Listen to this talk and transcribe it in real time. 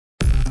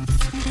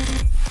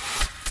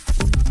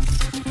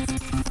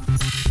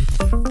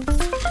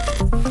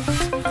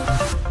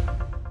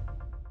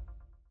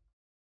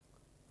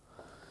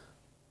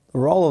The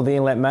role of the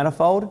inlet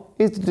manifold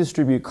is to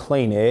distribute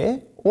clean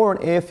air or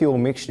an air-fuel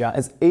mixture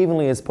as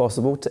evenly as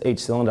possible to each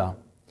cylinder.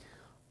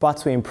 But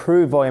to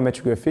improve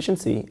volumetric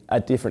efficiency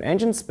at different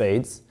engine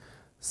speeds,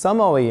 some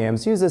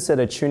OEMs use a set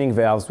of tuning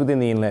valves within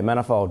the inlet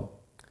manifold.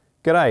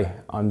 G'day,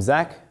 I'm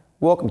Zach,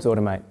 welcome to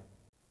Automate.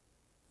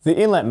 The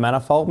inlet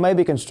manifold may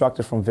be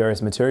constructed from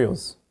various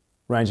materials,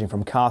 ranging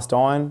from cast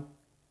iron,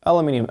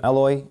 aluminium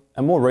alloy,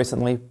 and more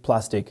recently,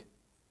 plastic.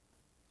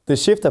 The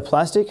shift to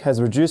plastic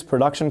has reduced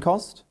production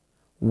cost,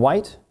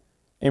 weight,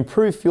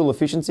 improved fuel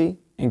efficiency,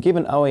 and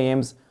given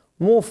OEMs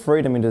more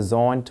freedom in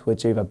design to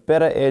achieve a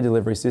better air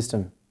delivery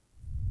system.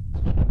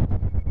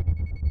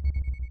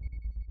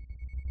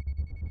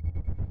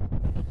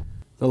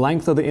 The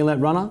length of the inlet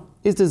runner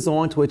is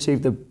designed to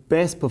achieve the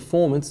best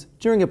performance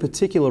during a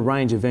particular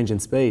range of engine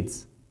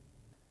speeds.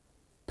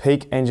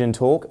 Peak engine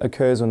torque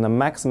occurs when the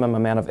maximum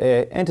amount of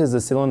air enters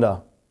the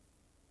cylinder.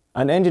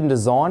 An engine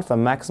designed for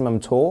maximum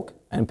torque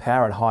and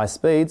power at high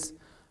speeds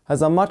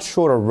has a much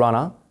shorter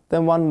runner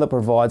than one that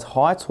provides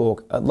high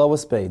torque at lower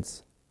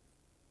speeds.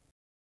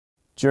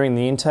 During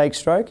the intake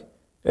stroke,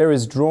 air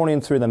is drawn in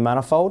through the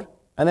manifold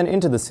and then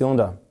into the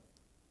cylinder.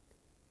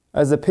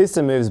 As the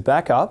piston moves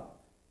back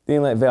up, the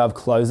inlet valve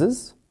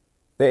closes,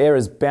 the air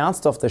is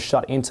bounced off the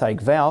shut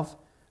intake valve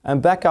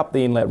and back up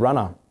the inlet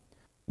runner,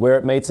 where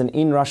it meets an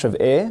inrush of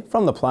air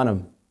from the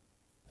plenum.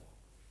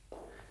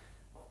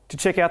 To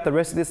check out the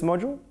rest of this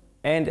module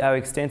and our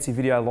extensive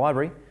video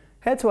library,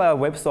 head to our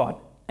website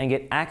and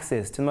get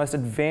access to the most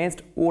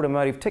advanced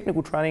automotive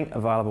technical training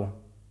available.